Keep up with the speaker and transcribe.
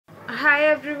Hi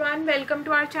everyone, welcome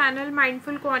to our channel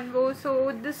Mindful Convo.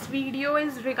 So this video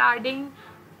is regarding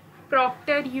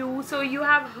proctor. So you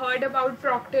have heard about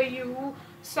proctor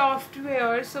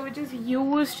software, so which is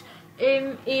used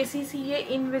in ACCA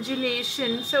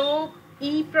invigilation. So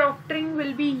e-proctoring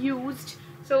will be used.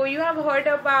 So you have heard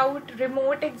about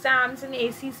remote exams in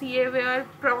ACCA where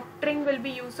proctoring will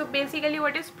be used. So basically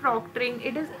what is proctoring?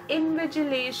 It is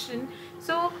invigilation.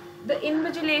 So the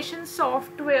invigilation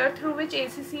software through which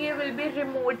ACCA will be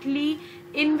remotely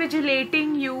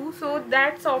invigilating you, so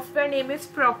that software name is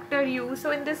proctor. So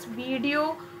in this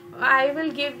video I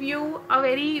will give you a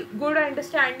very good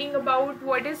understanding about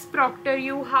what is proctor,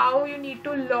 how you need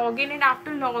to log in, and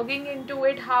after logging into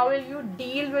it how will you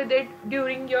deal with it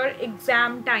during your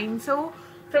exam time. So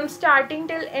from starting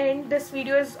till end this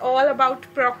video is all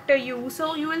about proctor.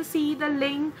 So you will see the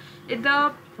link at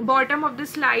the bottom of the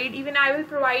slide. Even I will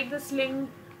provide this link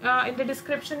in the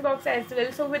description box as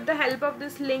well. So with the help of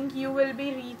this link you will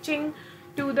be reaching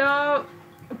to the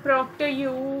proctor.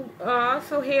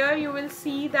 So here you will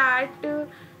see that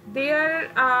there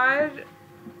are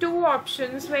two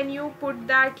options when you put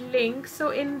that link.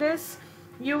 So in this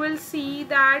you will see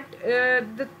that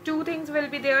the two things will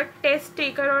be there: test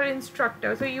taker or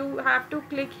instructor. So you have to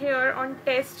click here on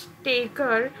test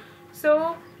taker.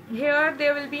 So here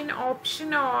there will be an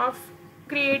option of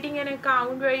creating an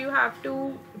account where you have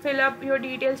to fill up your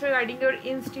details regarding your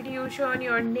institution,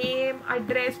 your name,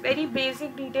 address, very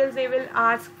basic details they will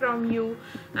ask from you.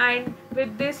 And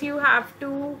with this you have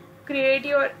to create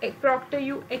your proctor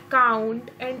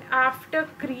account, and after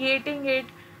creating it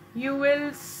you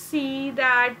will see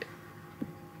that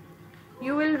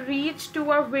you will reach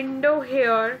to a window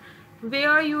here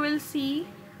where you will see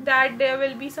that there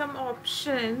will be some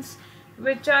options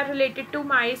which are related to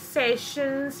my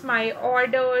sessions, my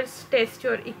orders, test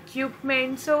your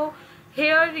equipment. So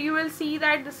here you will see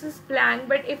that this is blank,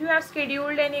 but if you have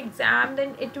scheduled an exam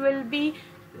then it will be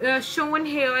shown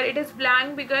here. It is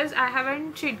blank because I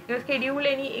haven't scheduled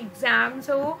any exam.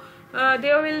 So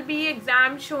there will be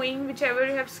exam showing whichever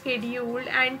you have scheduled,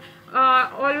 and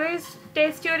always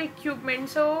test your equipment.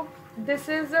 So this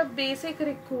is a basic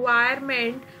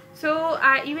requirement. So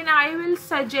even I will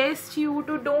suggest you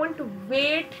to don't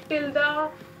wait till the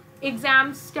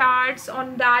exam starts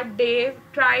on that day.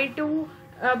 Try to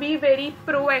be very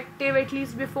proactive at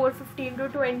least before 15 to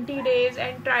 20 days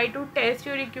and try to test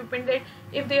your equipment, that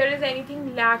if there is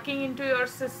anything lacking into your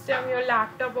system, your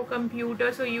laptop or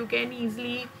computer, so you can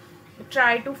easily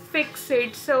try to fix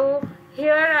it. So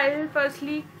here I will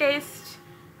firstly test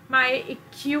my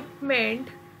equipment.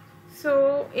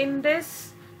 So in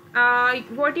this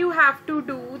what you have to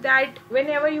do, that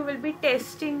whenever you will be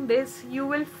testing this you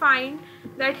will find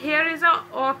that here is a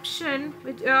option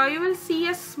which you will see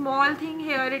a small thing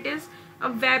here. It is a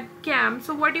webcam.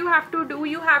 So what you have to do,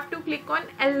 you have to click on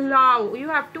allow. You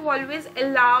have to always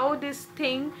allow this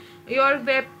thing. Your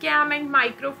webcam and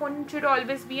microphone should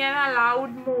always be an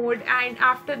allowed mode, and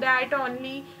after that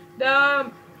only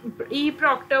the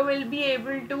e-proctor will be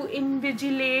able to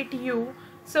invigilate you.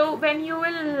 So when you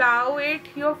will allow it,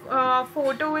 your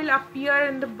photo will appear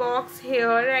in the box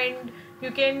here and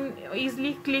you can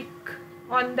easily click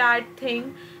on that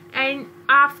thing. And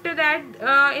after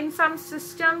that in some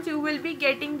systems you will be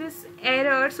getting this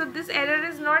error. So this error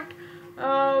is not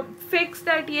fixed,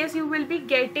 that yes you will be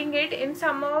getting it. In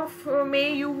some of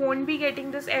May you won't be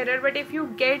getting this error, but if you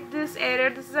get this error,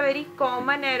 this is a very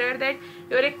common error, that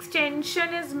your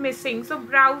extension is missing. So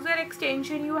browser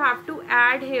extension you have to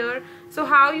add here. So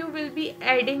how you will be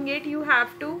adding it, you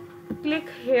have to click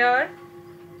here.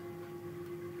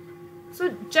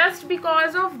 So just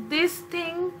because of this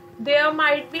thing there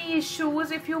might be issues.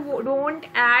 If you don't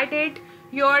add it,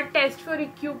 your test for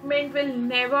equipment will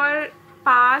never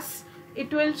pass.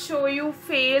 It will show you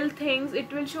fail things.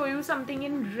 It will show you something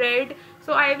in red.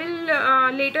 So I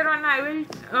will later on I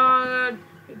will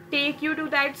take you to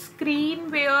that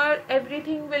screen where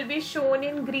everything will be shown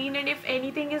in green, and if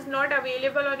anything is not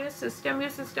available on your system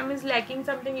is lacking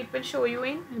something, it will show you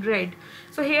in red.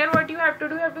 So here what you have to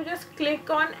do, you have to just click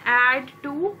on add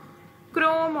to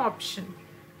Chrome option,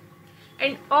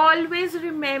 and always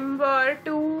remember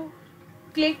to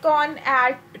click on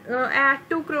add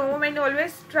to Chrome, and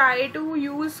always try to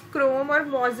use Chrome or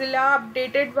Mozilla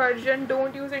updated version.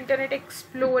 Don't use Internet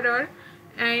Explorer.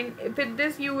 And with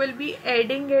this you will be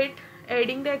adding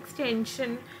the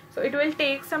extension. So it will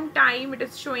take some time. It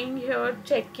is showing here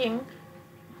checking,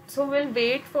 so we'll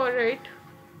wait for it.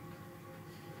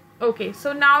 Okay,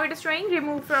 so now it is showing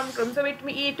remove from Chrome. So it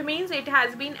means it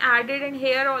has been added, and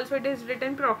here also it is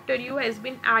written proctor has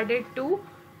been added to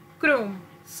Chrome.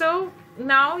 So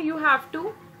now you have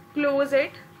to close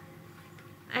it.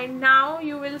 and now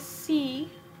you will see,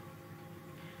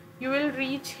 you will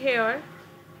reach here.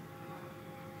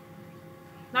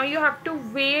 Now you have to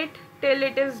wait till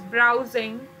it is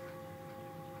browsing,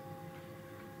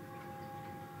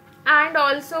 and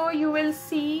also you will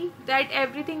see that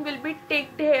everything will be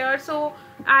ticked here. So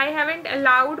I haven't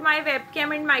allowed my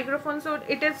webcam and microphone, so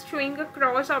it is showing a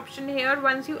cross option here.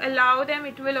 Once you allow them,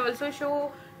 it will also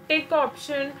show tick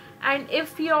option. And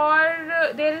if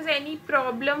there is any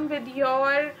problem with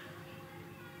your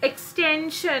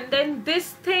extension, then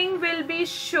this thing will be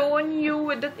shown you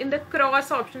with in the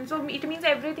cross option. So it means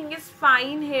everything is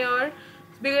fine here,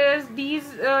 because these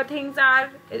things are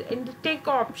in the tick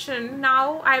option.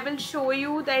 Now I will show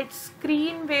you that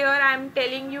screen where I am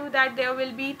telling you that there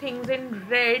will be things in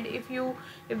red if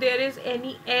there is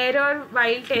any error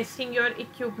while testing your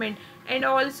equipment. And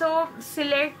also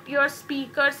select your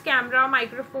speakers, camera,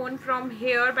 microphone from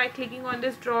here by clicking on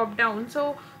this drop down.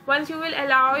 So once you will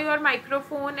allow your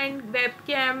microphone and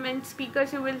webcam and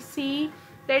speakers, you will see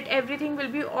that everything will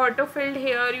be auto filled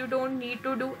here. You don't need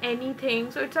to do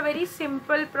anything. So it's a very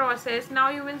simple process. Now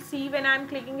you will see when I'm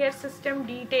clicking here system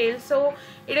details, so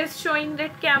it is showing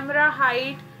that camera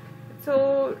height.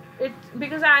 So it's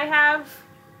because I have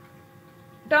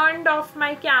turned off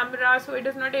my camera, so it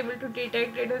is not able to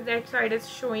detect it. That's why it is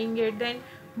showing it. Then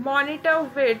monitor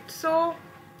width, so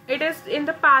it is in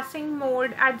the passing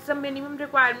mode. At the minimum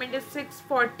requirement is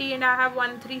 640 and I have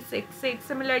 1366.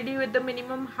 Similarly with the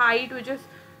minimum height, which is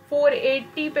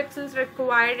 480 pixels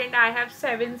required, and I have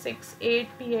 768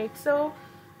 px. So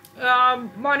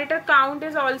monitor count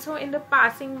is also in the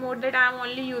passing mode, that I am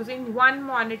only using one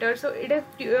monitor. So it is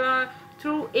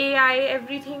through AI,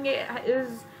 everything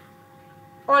is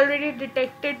already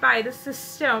detected by the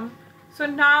system. So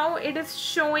now it is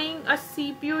showing a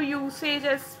CPU usage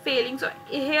as failing. So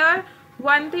here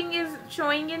one thing is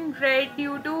showing in red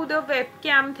due to the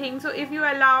webcam thing. So if you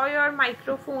allow your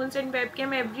microphones and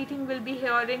webcam, everything will be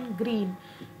here in green.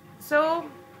 So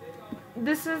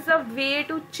this is a way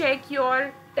to check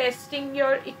your testing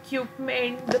your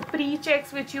equipment, the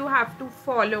pre-checks which you have to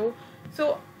follow.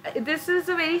 So this is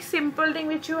a very simple thing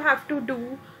which you have to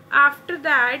do. After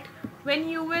that, when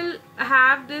you will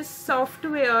have this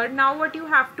software, now what you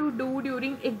have to do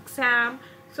during exam,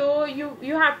 so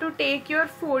you have to take your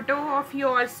photo of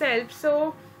yourself.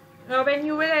 So when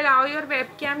you will allow your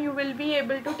webcam, you will be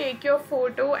able to take your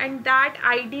photo, and that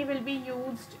ID will be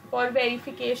used for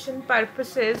verification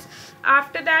purposes.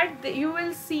 After that, you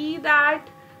will see that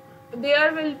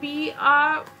there will be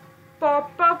a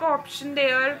pop-up option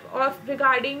there of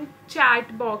regarding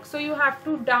chat box. So you have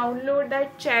to download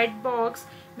that chat box.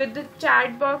 With the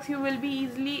chat box, you will be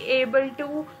easily able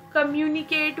to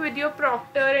communicate with your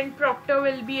proctor, and proctor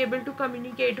will be able to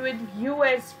communicate with you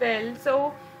as well.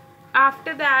 So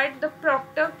after that, the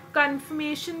proctor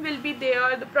confirmation will be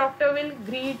there. The proctor will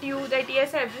greet you that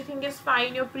yes, everything is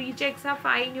fine, your pre-checks are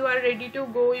fine, you are ready to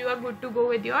go, you are good to go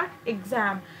with your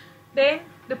exam. Then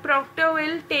the proctor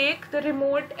will take the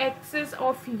remote access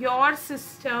of your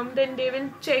system, then they will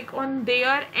check on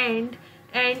their end,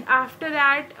 and after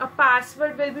that a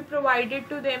password will be provided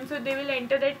to them. So they will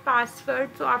enter that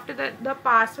password. So after that, the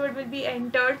password will be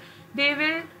entered, they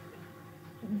will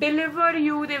deliver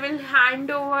you, they will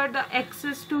hand over the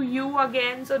access to you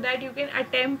again, so that you can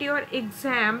attempt your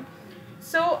exam.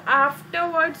 So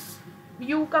afterwards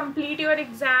you complete your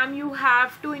exam, you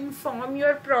have to inform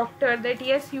your proctor that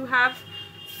yes, you have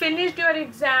finished your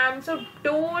exam. So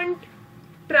don't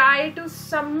try to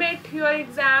submit your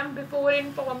exam before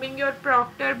informing your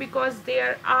proctor, because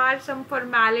there are some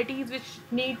formalities which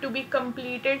need to be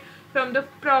completed from the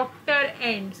proctor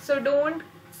end. So don't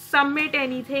submit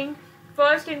anything.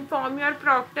 First inform your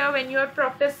proctor. When your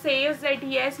proctor says that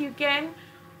yes, you can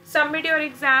submit your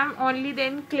exam, only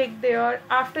then click there.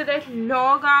 After that,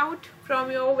 log out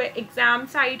from your exam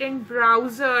site and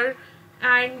browser,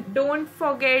 and don't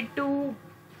forget to,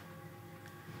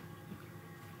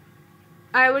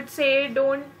 I would say,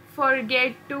 don't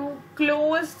forget to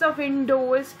close the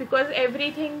windows, because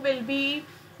everything will be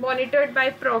monitored by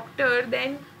proctor.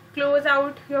 Then close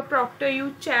out your proctor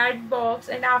you chat box,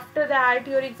 and after that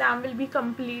your exam will be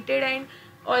completed. And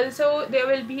also there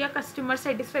will be a customer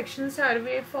satisfaction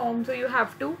survey form, so you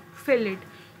have to fill it.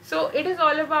 So it is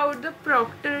all about the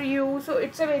proctor you. So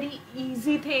it's a very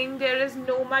easy thing, there is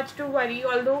no much to worry,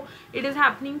 although it is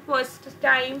happening first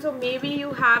time, so maybe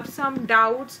you have some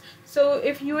doubts. So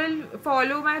if you will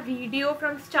follow my video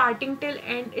from starting till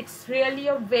end, it's really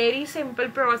a very simple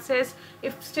process.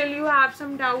 If still you have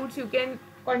some doubts, you can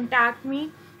contact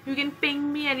me, you can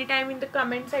ping me anytime in the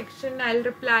comment section, I'll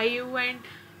reply you. And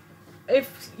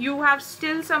if you have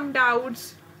still some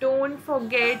doubts, don't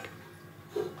forget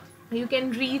you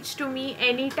can reach to me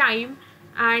anytime,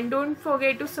 and don't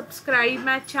forget to subscribe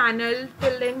my channel.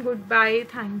 Till then, goodbye.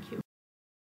 Thank you.